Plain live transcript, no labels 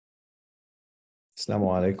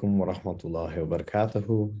Assalamu alaikum wa rahmatullahi wa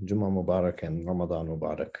barakatuhu. Jummah Mubarak and Ramadan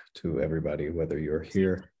Mubarak to everybody, whether you're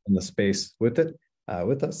here in the space with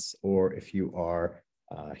us, or if you are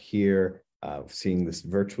here seeing this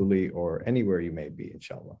virtually or anywhere you may be,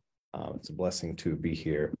 inshallah. It's a blessing to be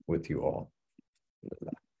here with you all.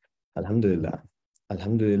 Alhamdulillah.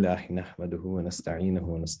 Alhamdulillah, nahmaduhu wa nasta'inuhu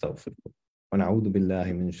wa nastaghfiruh. Wa na'udhu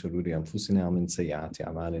billahi min shururi anfusina wa min sayyiati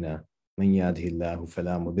a'malina. من يهده الله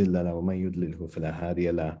فلا مضل له ومن يضلله فلا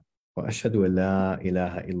هادي له وأشهد أن لا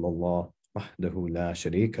إله إلا الله وحده لا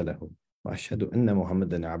شريك له وأشهد أن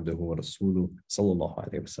محمدا عبده ورسوله صلى الله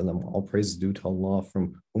عليه وسلم. All praise is due to Allah,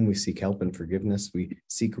 from whom we seek help and forgiveness. We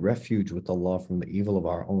seek refuge with Allah from the evil of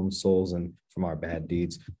our own souls and from our bad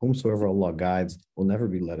deeds. Whomsoever Allah guides will never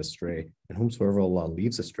be led astray, and whomsoever Allah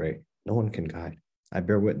leaves astray, no one can guide. I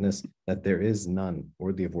bear witness that there is none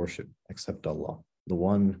worthy of worship except Allah, the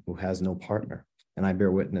one who has no partner. And I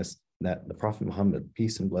bear witness that the Prophet Muhammad,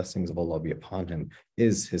 peace and blessings of Allah be upon him,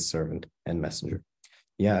 is his servant and messenger.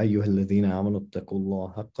 Ya ayyuhalladhina amanu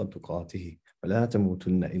ittaqullaha haqqa tuqatihi wa la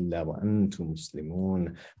tamutunna illa wa antum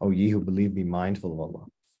muslimun. O ye who believe, be mindful of Allah.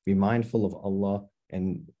 Be mindful of Allah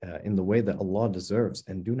and in the way that Allah deserves,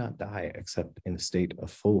 and do not die except in a state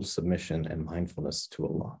of full submission and mindfulness to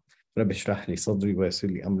Allah. رب اشرح لي صدري ويسر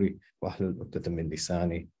لي أمري واحلل عقدة من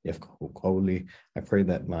لساني يفقهوا قولي. I pray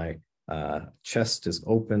that my chest is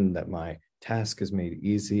open, that my task is made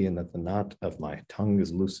easy, and that the knot of my tongue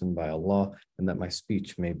is loosened by Allah, and that my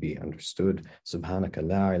speech may be understood. Subhanaka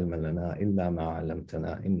la ilma lana illa ma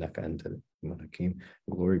 'allamtana innaka antal alimul hakim.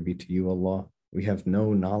 Glory be to you, Allah. We have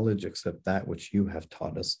no knowledge except that which you have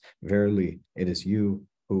taught us. Verily, it is you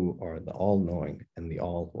who are the all-knowing and the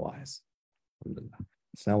all-wise. Alhamdulillah.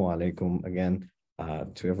 Assalamu alaikum again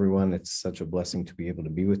to everyone. It's such a blessing to be able to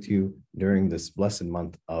be with you during this blessed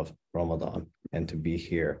month of Ramadan and to be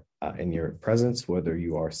here in your presence, whether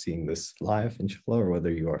you are seeing this live, inshallah, or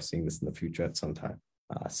whether you are seeing this in the future at some time.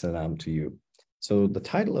 Salam to you. So the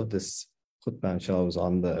title of this khutbah, inshallah, was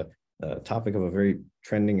on the topic of a very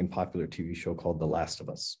trending and popular TV show called The Last of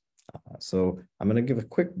Us. So I'm going to give a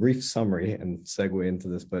quick brief summary and segue into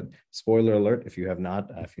this, but spoiler alert, if you have not,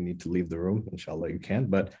 if you need to leave the room, inshallah you can,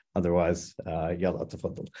 but otherwise, yalla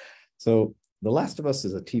tafaddal. So The Last of Us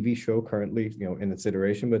is a TV show currently, in its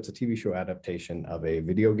iteration, but it's a TV show adaptation of a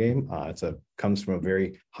video game. Comes from a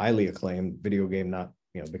very highly acclaimed video game, not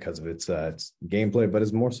because of its gameplay, but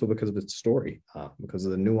it's more so because of its story, because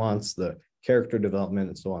of the nuance, the character development,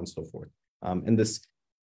 and so on and so forth. And this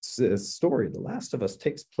story, The Last of Us,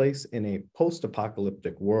 takes place in a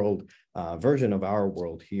post-apocalyptic world, version of our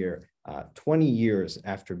world here, 20 years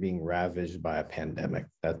after being ravaged by a pandemic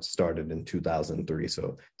that started in 2003. So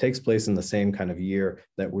it takes place in the same kind of year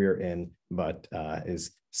that we're in, but is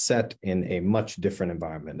set in a much different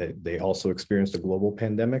environment. They also experienced a global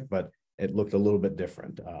pandemic, but it looked a little bit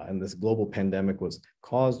different. And this global pandemic was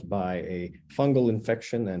caused by a fungal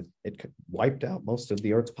infection, and it wiped out most of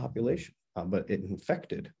the Earth's population. But it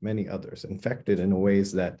infected many others, infected in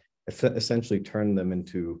ways that essentially turned them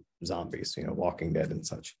into zombies, Walking Dead and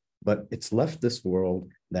such. But it's left this world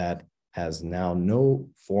that has now no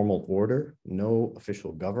formal order, no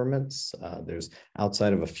official governments. There's,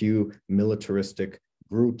 outside of a few militaristic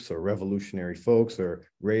groups or revolutionary folks or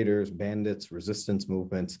raiders, bandits, resistance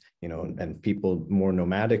movements, and people more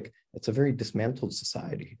nomadic. It's a very dismantled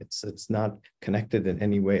society. It's not connected in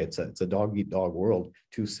any way. It's a dog-eat-dog world,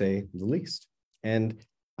 to say the least. And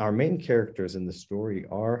our main characters in the story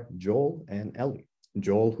are Joel and Ellie.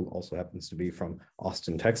 Joel, who also happens to be from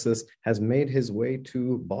Austin, Texas, has made his way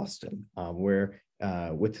to Boston, where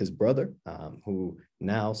with his brother, who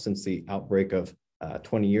now, since the outbreak of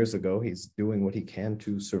 20 years ago, he's doing what he can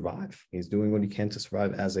to survive. He's doing what he can to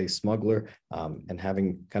survive as a smuggler, and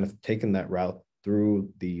having kind of taken that route through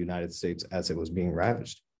the United States as it was being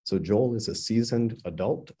ravaged. So Joel is a seasoned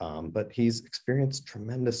adult, but he's experienced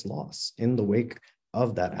tremendous loss in the wake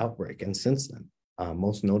of that outbreak. And since then,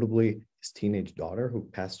 most notably his teenage daughter, who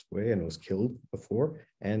passed away and was killed before,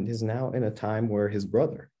 and is now in a time where his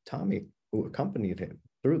brother, Tommy, who accompanied him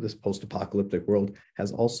through this post-apocalyptic world,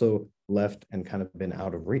 has also left and kind of been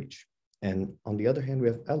out of reach. And on the other hand, we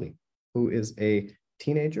have Ellie, who is a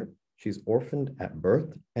teenager. She's orphaned at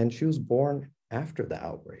birth, and she was born after the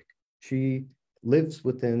outbreak. She lives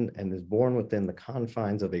within and is born within the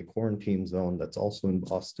confines of a quarantine zone that's also in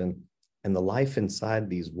Boston. And the life inside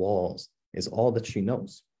these walls is all that she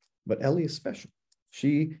knows. But Ellie is special.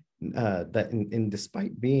 She,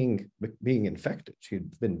 despite being infected,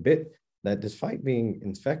 she'd been bit, that despite being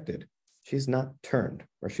infected, she's not turned,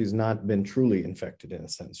 or she's not been truly infected in a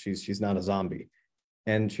sense. She's not a zombie.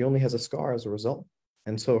 And she only has a scar as a result.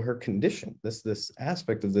 And so her condition, this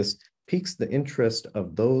aspect of this, piques the interest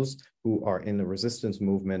of those who are in the resistance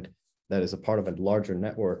movement that is a part of a larger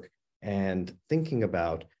network, and thinking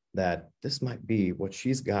about that this might be what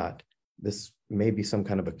she's got. This may be some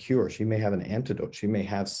kind of a cure. She may have an antidote. She may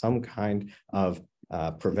have some kind of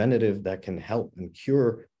preventative that can help and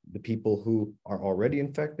cure the people who are already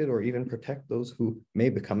infected, or even protect those who may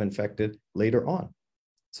become infected later on.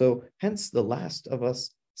 So hence the Last of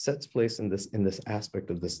Us sets place in this aspect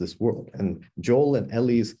of this world. And Joel and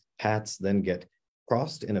Ellie's paths then get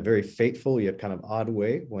crossed in a very fateful yet kind of odd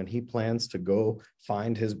way when he plans to go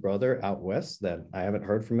find his brother out west, that I haven't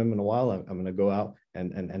heard from him in a while. I'm going to go out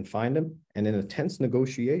and find him. And in a tense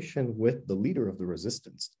negotiation with the leader of the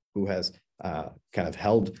resistance, who has kind of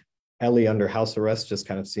held Ellie under house arrest, just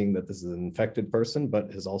kind of seeing that this is an infected person, but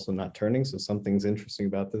is also not turning. So something's interesting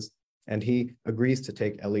about this. And he agrees to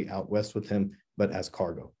take Ellie out west with him, but as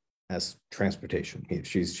cargo, as transportation.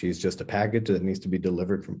 She's just a package that needs to be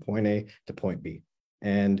delivered from point A to point B.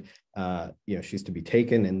 And she's to be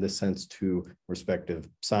taken in this sense to respective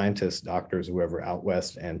scientists, doctors, whoever out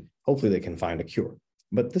west, and hopefully they can find a cure.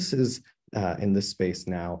 But this is in this space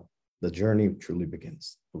now, the journey truly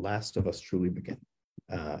begins. The Last of Us truly begin.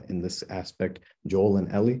 In this aspect, Joel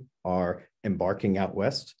and Ellie are embarking out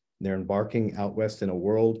west. They're embarking out west in a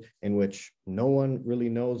world in which no one really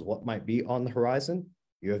knows what might be on the horizon.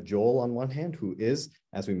 You have Joel on one hand, who is,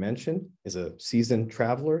 as we mentioned, is a seasoned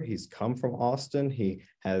traveler. He's come from Austin. He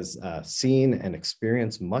has seen and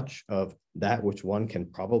experienced much of that which one can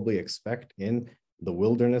probably expect in the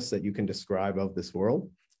wilderness that you can describe of this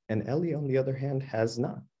world. And Ellie, on the other hand, has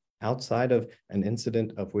not. Outside of an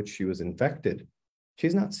incident of which she was infected,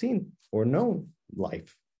 she's not seen or known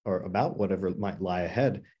life or about whatever might lie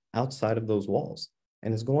ahead outside of those walls,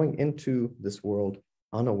 and is going into this world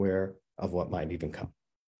unaware of what might even come.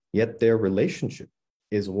 Yet their relationship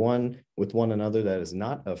is one with one another that is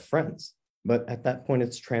not of friends, but at that point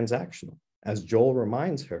it's transactional. As Joel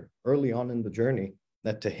reminds her early on in the journey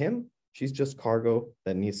that to him, she's just cargo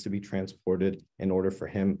that needs to be transported in order for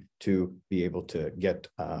him to be able to get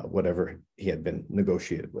whatever he had been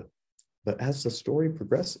negotiated with. But as the story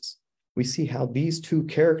progresses, we see how these two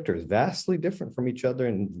characters, vastly different from each other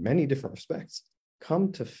in many different respects,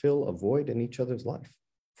 come to fill a void in each other's life.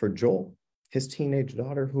 For Joel, his teenage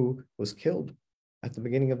daughter who was killed at the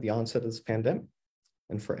beginning of the onset of this pandemic.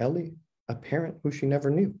 And for Ellie, a parent who she never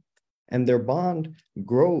knew. And their bond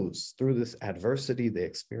grows through this adversity they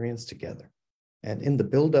experience together. And in the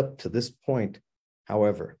buildup to this point,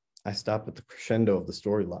 however, I stop at the crescendo of the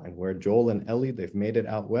storyline where Joel and Ellie, they've made it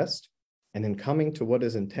out west. And in coming to what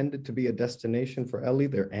is intended to be a destination for Ellie,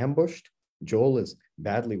 they're ambushed. Joel is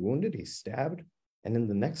badly wounded, he's stabbed. And in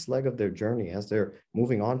the next leg of their journey, as they're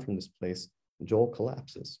moving on from this place, Joel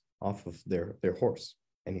collapses off of their horse,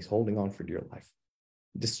 and he's holding on for dear life.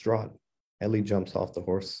 Distraught, Ellie jumps off the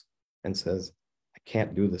horse and says, I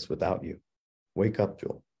can't do this without you. Wake up,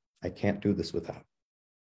 Joel. I can't do this without.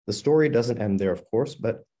 The story doesn't end there, of course,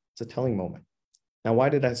 but it's a telling moment. Now, why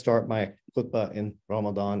did I start my khutbah in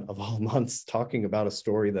Ramadan of all months talking about a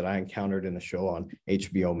story that I encountered in a show on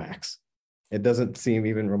HBO Max? It doesn't seem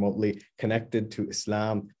even remotely connected to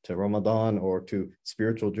Islam, to Ramadan, or to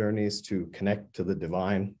spiritual journeys to connect to the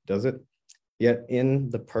divine, does it? Yet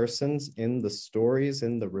in the persons, in the stories,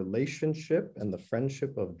 in the relationship and the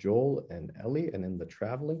friendship of Joel and Ellie, and in the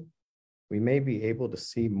traveling, we may be able to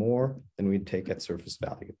see more than we'd take at surface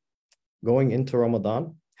value. Going into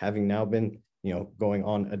Ramadan, having now been going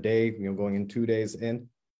on a day, going in 2 days in,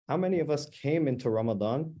 how many of us came into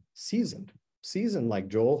Ramadan seasoned like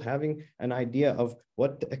Joel, having an idea of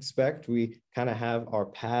what to expect? We kind of have our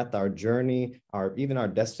path, our journey, even our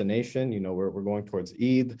destination. We're going towards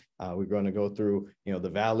Eid. We're going to go through, the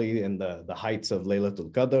valley and the heights of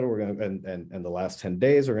Laylatul Qadr. We're going to, and the last 10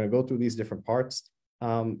 days, we're going to go through these different parts.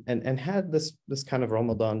 And had this kind of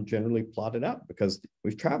Ramadan generally plotted out because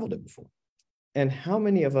we've traveled it before. And how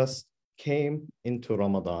many of us came into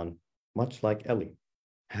Ramadan much like Ellie,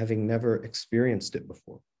 having never experienced it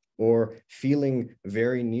before, or feeling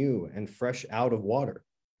very new and fresh out of water,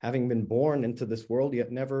 having been born into this world,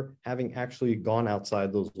 yet never having actually gone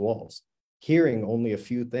outside those walls, hearing only a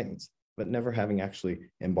few things, but never having actually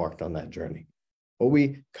embarked on that journey. What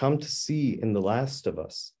we come to see in The Last of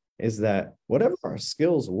Us is that whatever our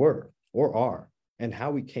skills were or are, and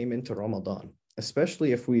how we came into Ramadan,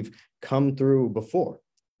 especially if we've come through before,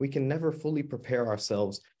 we can never fully prepare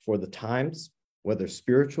ourselves for the times, whether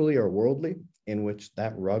spiritually or worldly, in which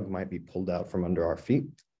that rug might be pulled out from under our feet,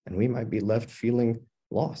 and we might be left feeling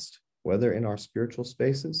lost, whether in our spiritual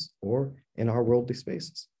spaces or in our worldly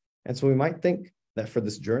spaces. And so we might think that for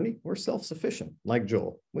this journey, we're self-sufficient, like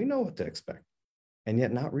Joel. We know what to expect, and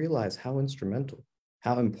yet not realize how instrumental,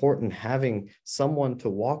 how important having someone to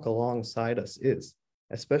walk alongside us is,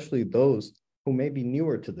 especially those who may be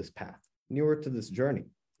newer to this path, newer to this journey,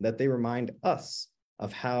 that they remind us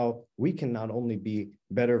of how we can not only be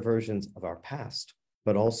better versions of our past,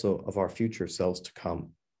 but also of our future selves to come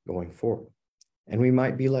going forward. And we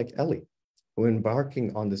might be like Ellie, who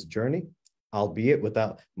embarking on this journey, albeit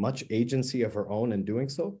without much agency of her own in doing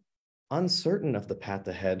so, uncertain of the path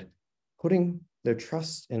ahead, putting their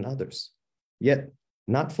trust in others, yet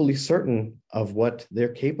not fully certain of what they're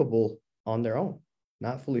capable on their own,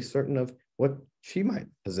 not fully certain of what she might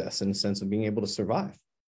possess in the sense of being able to survive.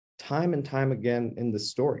 Time and time again in this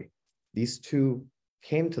story, these two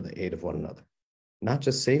came to the aid of one another, not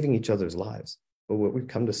just saving each other's lives, but what we've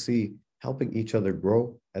come to see, helping each other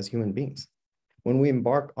grow as human beings. When we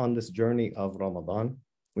embark on this journey of Ramadan,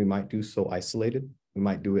 we might do so isolated, we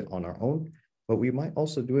might do it on our own, but we might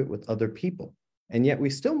also do it with other people. And yet we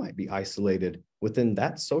still might be isolated within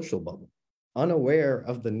that social bubble, unaware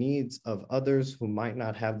of the needs of others who might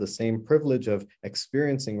not have the same privilege of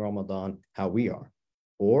experiencing Ramadan how we are.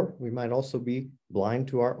 Or we might also be blind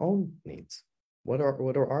to our own needs. What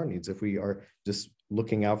are our needs if we are just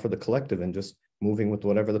looking out for the collective and just moving with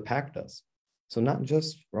whatever the pack does? So not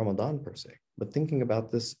just Ramadan per se, but thinking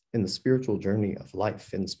about this in the spiritual journey of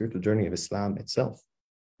life, in the spiritual journey of Islam itself.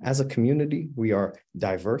 As a community, we are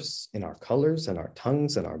diverse in our colors and our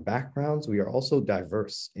tongues and our backgrounds. We are also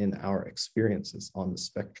diverse in our experiences on the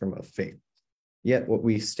spectrum of faith. Yet what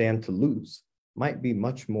we stand to lose might be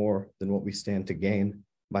much more than what we stand to gain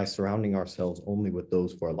by surrounding ourselves only with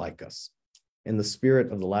those who are like us. In the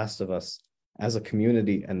spirit of The Last of Us, as a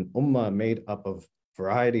community, an ummah made up of a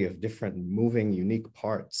variety of different moving, unique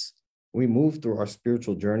parts, we move through our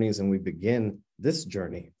spiritual journeys and we begin this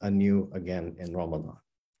journey anew again in Ramadan.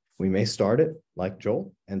 We may start it like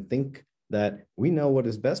Joel and think that we know what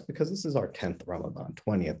is best because this is our 10th Ramadan,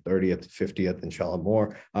 20th, 30th, 50th, inshallah,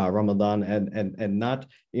 more Ramadan, and not,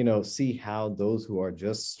 see how those who are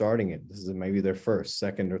just starting it, this is maybe their first,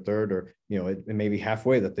 second, or third, or, it may be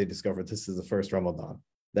halfway that they discovered this is the first Ramadan,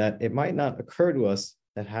 that it might not occur to us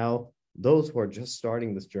that how those who are just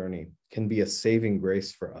starting this journey can be a saving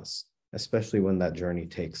grace for us, especially when that journey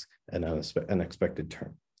takes an unexpected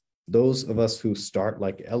turn. Those of us who start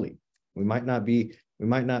like Ellie, we might not be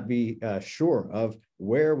sure of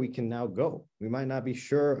where we can now go. We might not be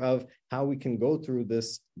sure of how we can go through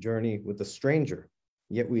this journey with a stranger,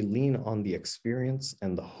 yet we lean on the experience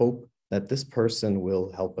and the hope that this person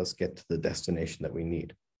will help us get to the destination that we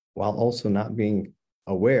need, while also not being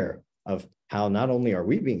aware of how not only are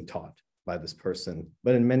we being taught by this person,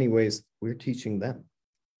 but in many ways we're teaching them.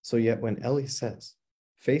 So yet when Ellie says,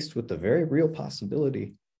 faced with the very real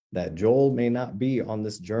possibility that Joel may not be on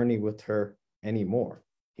this journey with her anymore,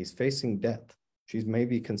 he's facing death. She's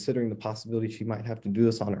maybe considering the possibility she might have to do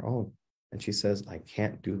this on her own. And she says, I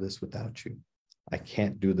can't do this without you. I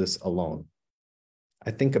can't do this alone.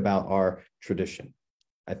 I think about our tradition.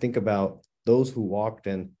 I think about those who walked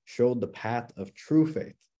and showed the path of true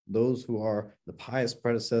faith, those who are the pious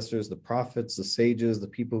predecessors, the prophets, the sages, the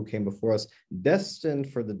people who came before us,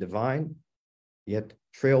 destined for the divine, yet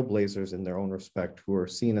trailblazers in their own respect, who are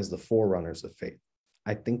seen as the forerunners of faith.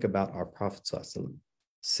 I think about our Prophet ﷺ,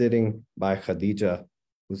 sitting by Khadija,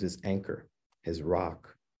 who's his anchor, his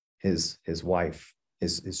rock, his wife,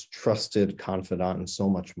 his trusted confidant, and so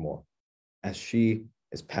much more, as she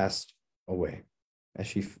is passed away, as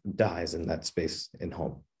she dies in that space in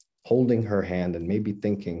home, holding her hand and maybe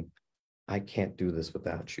thinking, I can't do this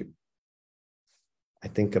without you. I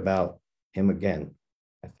think about him again.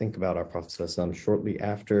 I think about our Prophet ﷺ shortly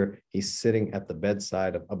after he's sitting at the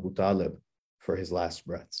bedside of Abu Talib for his last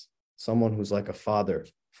breaths, someone who's like a father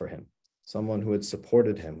for him, someone who had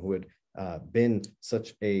supported him, who had been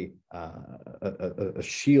such a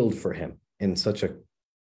shield for him in such an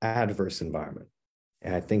adverse environment.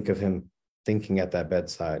 And I think of him thinking at that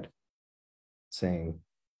bedside,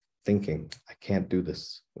 thinking, I can't do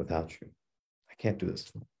this without you. I can't do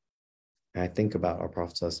this. And I think about our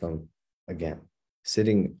Prophet ﷺ again,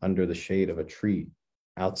 sitting under the shade of a tree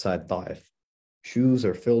outside Ta'if. Shoes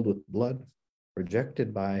are filled with blood,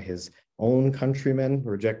 rejected by his own countrymen,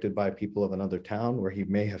 rejected by people of another town where he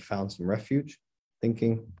may have found some refuge,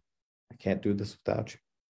 thinking, I can't do this without you.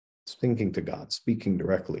 Thinking to God, speaking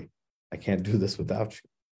directly, I can't do this without you.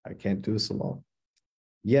 I can't do this alone.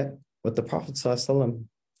 Yet, what the Prophet ﷺ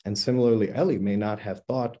and similarly Ellie may not have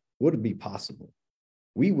thought would be possible,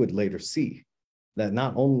 we would later see that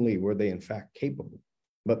not only were they in fact capable,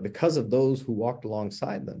 but because of those who walked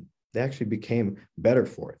alongside them, they actually became better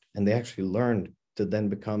for it. And they actually learned to then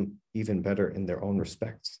become even better in their own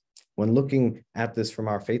respects. When looking at this from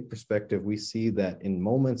our faith perspective, we see that in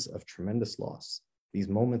moments of tremendous loss, these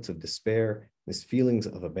moments of despair, these feelings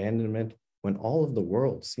of abandonment, when all of the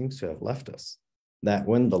world seems to have left us, that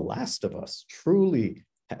when the last of us truly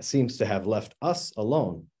seems to have left us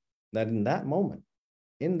alone, that in that moment,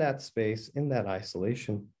 in that space, in that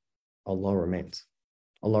isolation, Allah remains.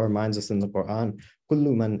 Allah reminds us in the Quran, كُلُّ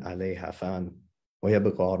مَنْ عَلَيْهَا فَانٍ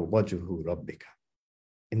وَيَبْقَى وَجْهُ رَبِّكَ.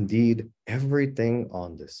 Indeed, everything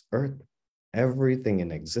on this earth, everything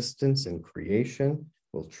in existence and creation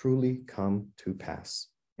will truly come to pass.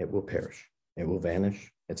 It will perish. It will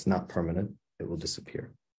vanish. It's not permanent. It will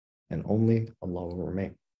disappear. And only Allah will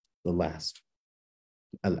remain, the last,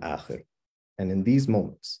 al-akhir. And in these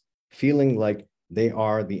moments, feeling like they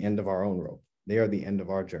are the end of our own rope, they are the end of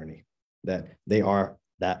our journey, that they are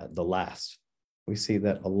the last, we see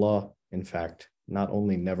that Allah, in fact, not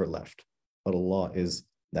only never left, but Allah is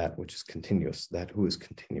that which is continuous, that who is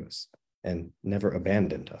continuous, and never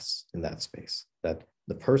abandoned us in that space. That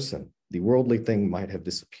the person, the worldly thing might have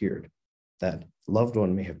disappeared, that loved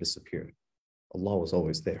one may have disappeared. Allah was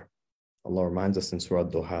always there. Allah reminds us in Surah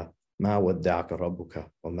Duha, مَا وَدَّعَكَ رَبُّكَ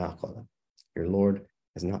وَمَا قَلَى. Your Lord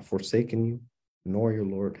has not forsaken you, nor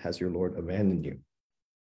has your Lord abandoned you.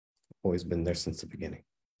 Always been there since the beginning.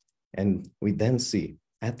 And we then see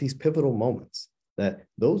at these pivotal moments that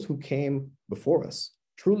those who came before us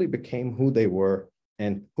truly became who they were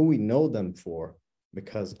and who we know them for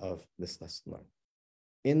because of this lesson learned.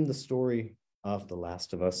 In the story of The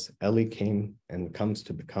Last of Us, Ellie came and comes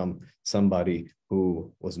to become somebody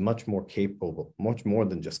who was much more capable, much more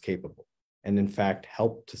than just capable, and in fact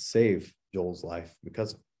helped to save Joel's life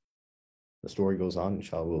because of it. The story goes on,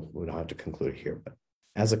 inshallah, we don't have to conclude it here, but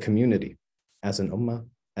as a community, as an ummah,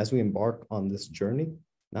 as we embark on this journey,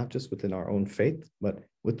 not just within our own faith, but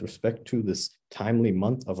with respect to this timely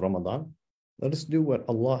month of Ramadan, let us do what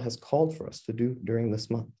Allah has called for us to do during this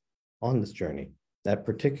month, on this journey, that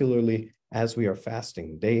particularly as we are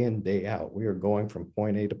fasting day in, day out, we are going from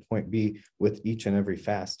point A to point B with each and every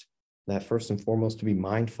fast, that first and foremost to be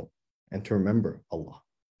mindful and to remember Allah,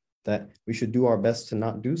 that we should do our best to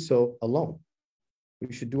not do so alone.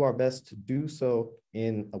 We should do our best to do so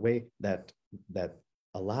in a way that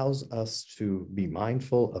allows us to be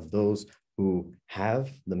mindful of those who have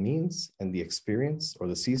the means and the experience or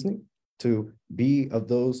the seasoning, to be of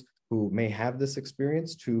those who may have this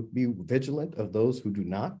experience, to be vigilant of those who do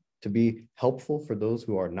not, to be helpful for those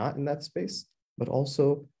who are not in that space, but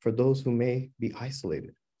also for those who may be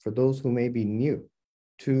isolated, for those who may be new,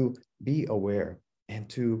 to be aware and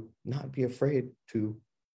to not be afraid to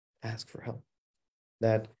ask for help.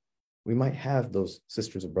 That we might have those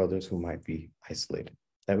sisters or brothers who might be isolated,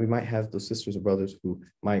 that we might have those sisters or brothers who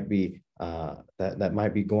might be, that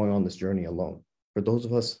might be going on this journey alone. For those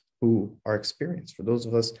of us who are experienced, for those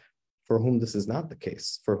of us for whom this is not the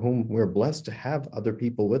case, for whom we're blessed to have other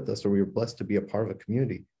people with us, or we're blessed to be a part of a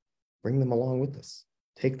community, bring them along with us,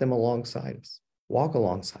 take them alongside us, walk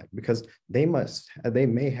alongside, because they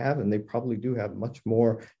may have, and they probably do have much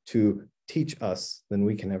more to teach us than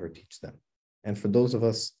we can ever teach them. And for those of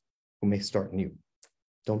us who may start new,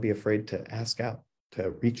 don't be afraid to ask out,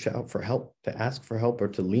 to reach out for help, to ask for help, or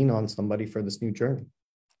to lean on somebody for this new journey.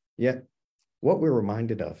 Yet, what we're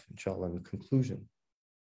reminded of, inshallah, in conclusion,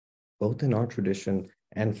 both in our tradition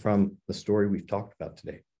and from the story we've talked about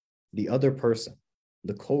today, the other person,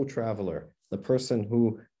 the co-traveler, the person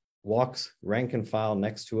who walks rank and file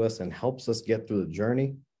next to us and helps us get through the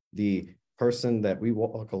journey, the person that we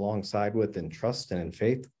walk alongside with in trust and in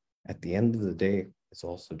faith, at the end of the day, is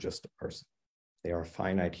also just a person. They are a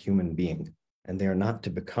finite human being, and they are not to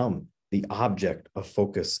become the object of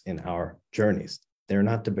focus in our journeys. They're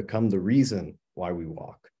not to become the reason why we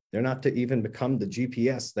walk. They're not to even become the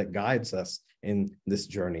GPS that guides us in this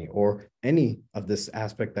journey, or any of this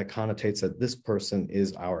aspect that connotates that this person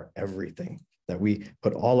is our everything, that we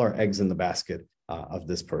put all our eggs in the basket of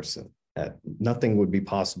this person, that nothing would be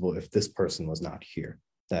possible if this person was not here,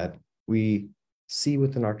 that we see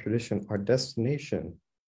within our tradition, our destination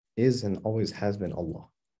is and always has been Allah.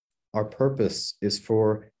 Our purpose is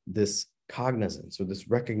for this cognizance or this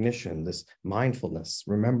recognition, this mindfulness,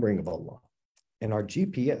 remembering of Allah. And our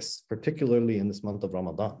GPS, particularly in this month of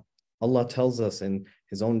Ramadan, Allah tells us in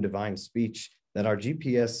His own divine speech that our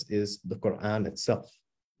GPS is the Quran itself,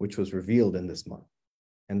 which was revealed in this month.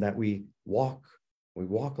 And that we walk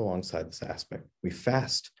alongside this aspect. We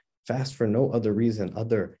fast for no other reason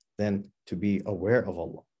other than to be aware of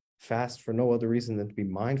Allah. Fast for no other reason than to be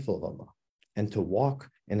mindful of Allah. And to walk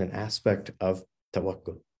in an aspect of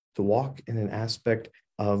tawakkul, to walk in an aspect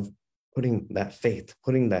of putting that faith,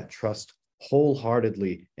 putting that trust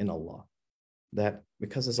wholeheartedly in Allah. That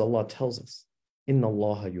because as Allah tells us, Inna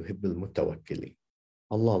Allah yuhibbul mutawakkili.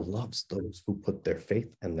 Allah loves those who put their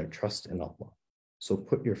faith and their trust in Allah. So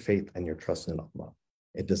put your faith and your trust in Allah.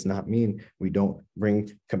 It does not mean we don't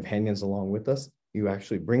bring companions along with us. You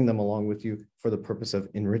actually bring them along with you for the purpose of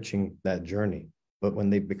enriching that journey. But when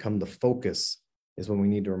they become the focus is when we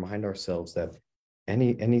need to remind ourselves that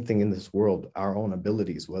anything in this world, our own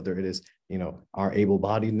abilities, whether it is, our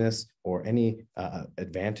able-bodiedness or any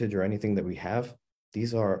advantage or anything that we have,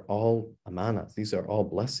 these are all amanas. These are all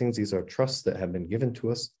blessings. These are trusts that have been given to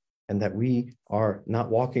us, and that we are not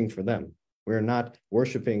walking for them. We're not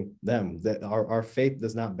worshiping them. That our faith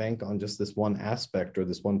does not bank on just this one aspect or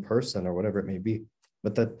this one person or whatever it may be,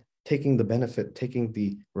 but that taking the benefit, taking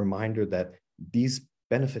the reminder that these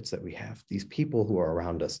benefits that we have, these people who are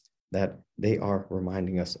around us, that they are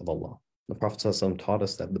reminding us of Allah. The Prophet ﷺ taught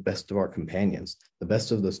us that the best of our companions, the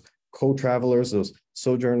best of those co-travelers, those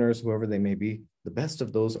sojourners, whoever they may be, the best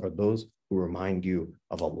of those are those who remind you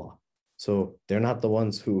of Allah. So they're not the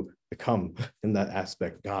ones who become, in that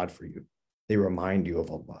aspect, God for you. They remind you of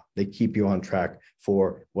Allah. They keep you on track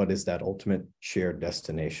for what is that ultimate shared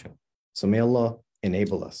destination. So may Allah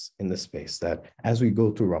enable us in this space that as we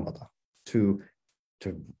go through Ramadan, to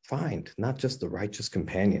find not just the righteous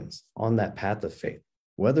companions on that path of faith,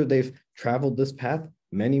 whether they've traveled this path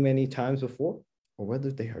many, many times before, or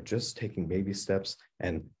whether they are just taking baby steps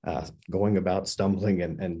and going about stumbling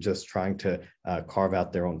and just trying to carve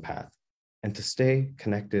out their own path. And to stay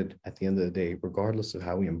connected at the end of the day, regardless of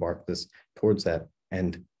how we embark this towards that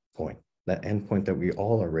end point that we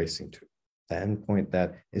all are racing to, the end point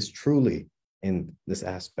that is truly in this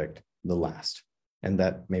aspect, the last. And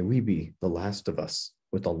that may we be the last of us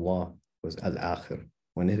with Allah, was al-akhir,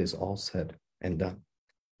 when it is all said and done.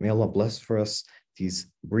 May Allah bless for us these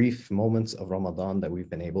brief moments of Ramadan that we've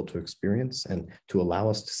been able to experience and to allow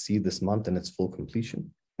us to see this month in its full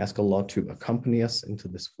completion. Ask Allah to accompany us into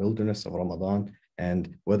this wilderness of Ramadan,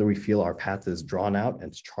 and whether we feel our path is drawn out and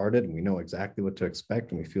it's charted and we know exactly what to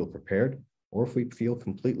expect and we feel prepared, or if we feel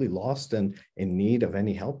completely lost and in need of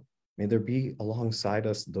any help, may there be alongside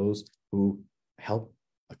us those who help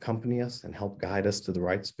accompany us and help guide us to the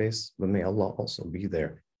right space. But may Allah also be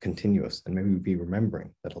there, continuous, and may we be remembering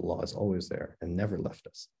that Allah is always there and never left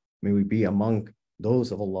us. May we be among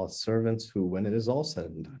those of Allah's servants who, when it is all said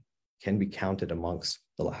and done, can be counted amongst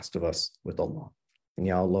the last of us with Allah. And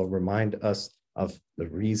Ya Allah, remind us of the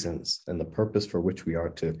reasons and the purpose for which we are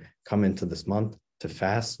to come into this month, to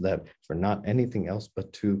fast, that for not anything else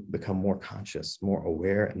but to become more conscious, more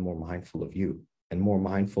aware, and more mindful of you, and more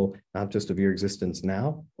mindful not just of your existence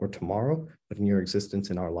now or tomorrow, but in your existence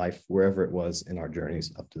in our life, wherever it was in our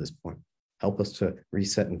journeys up to this point. Help us to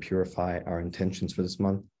reset and purify our intentions for this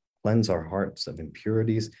month. Cleanse our hearts of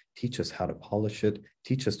impurities. Teach us how to polish it.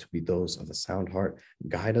 Teach us to be those of a sound heart.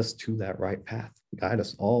 Guide us to that right path. Guide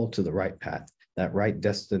us all to the right path, that right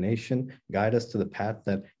destination. Guide us to the path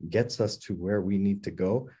that gets us to where we need to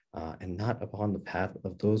go, and not upon the path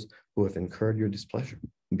of those who have incurred your displeasure.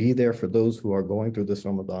 Be there for those who are going through this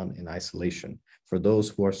Ramadan in isolation, for those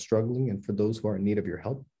who are struggling and for those who are in need of your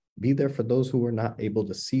help. Be there for those who were not able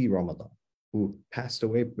to see Ramadan, who passed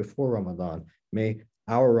away before Ramadan. May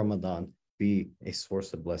our Ramadan be a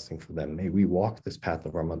source of blessing for them. May we walk this path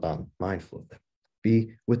of Ramadan mindful of them.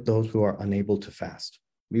 Be with those who are unable to fast.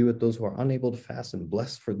 Be with those who are unable to fast, and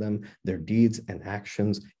bless for them their deeds and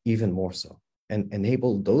actions even more so. And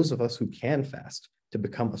enable those of us who can fast to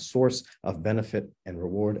become a source of benefit and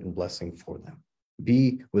reward and blessing for them.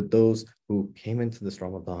 Be with those who came into this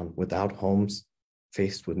Ramadan without homes,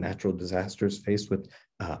 faced with natural disasters, faced with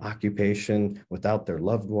occupation, without their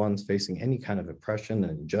loved ones, facing any kind of oppression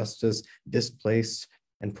and injustice, displaced,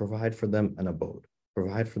 and provide for them an abode.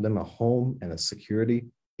 Provide for them a home and a security,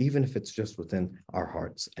 even if it's just within our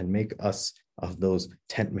hearts, and make us of those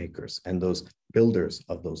tent makers and those builders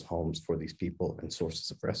of those homes for these people and sources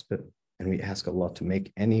of respite. And we ask Allah to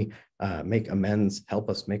make amends, help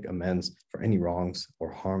us make amends for any wrongs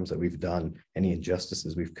or harms that we've done, any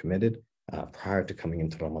injustices we've committed prior to coming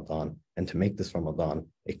into Ramadan, and to make this Ramadan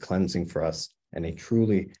a cleansing for us and a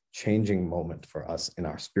truly changing moment for us in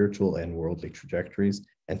our spiritual and worldly trajectories,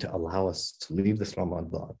 and to allow us to leave this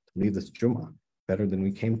Ramadan, to leave this Jummah better than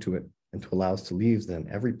we came to it, and to allow us to leave then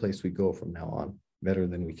every place we go from now on better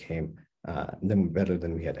than we came, better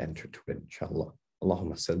than we had entered to it, inshallah.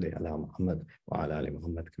 اللهم صل على محمد وعلى آل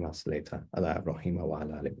محمد كما صليت على إبراهيم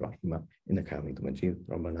وعلى آل إبراهيم إنك حميد مجيد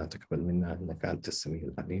ربنا تقبل منا إنك أنت السميع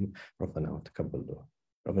العليم ربنا وتقبل دعاء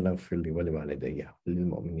ربنا اغفر لي ولوالدي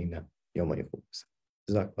وللمؤمنين يوم يقوم الحساب.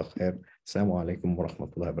 Jazakallah khair. Assalamu alaikum wa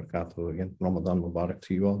rahmatullahi wa barakatuh. Again, Ramadan Mubarak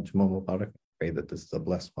to you all. Jummah Mubarak. Pray that this is a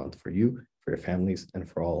blessed month for you, for your families, and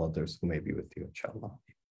for all others who may be with you, inshallah.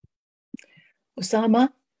 Usama,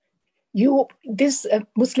 this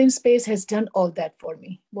Muslim space has done all that for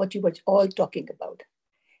me, what you were all talking about.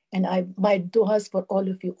 And my du'as for all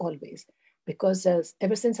of you always, because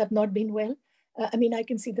ever since I've not been well, I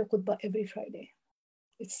can see the Khutbah every Friday.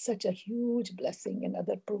 It's such a huge blessing, and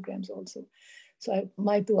other programs also. So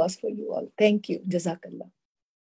my du'as for you all. Thank you. Jazakallah.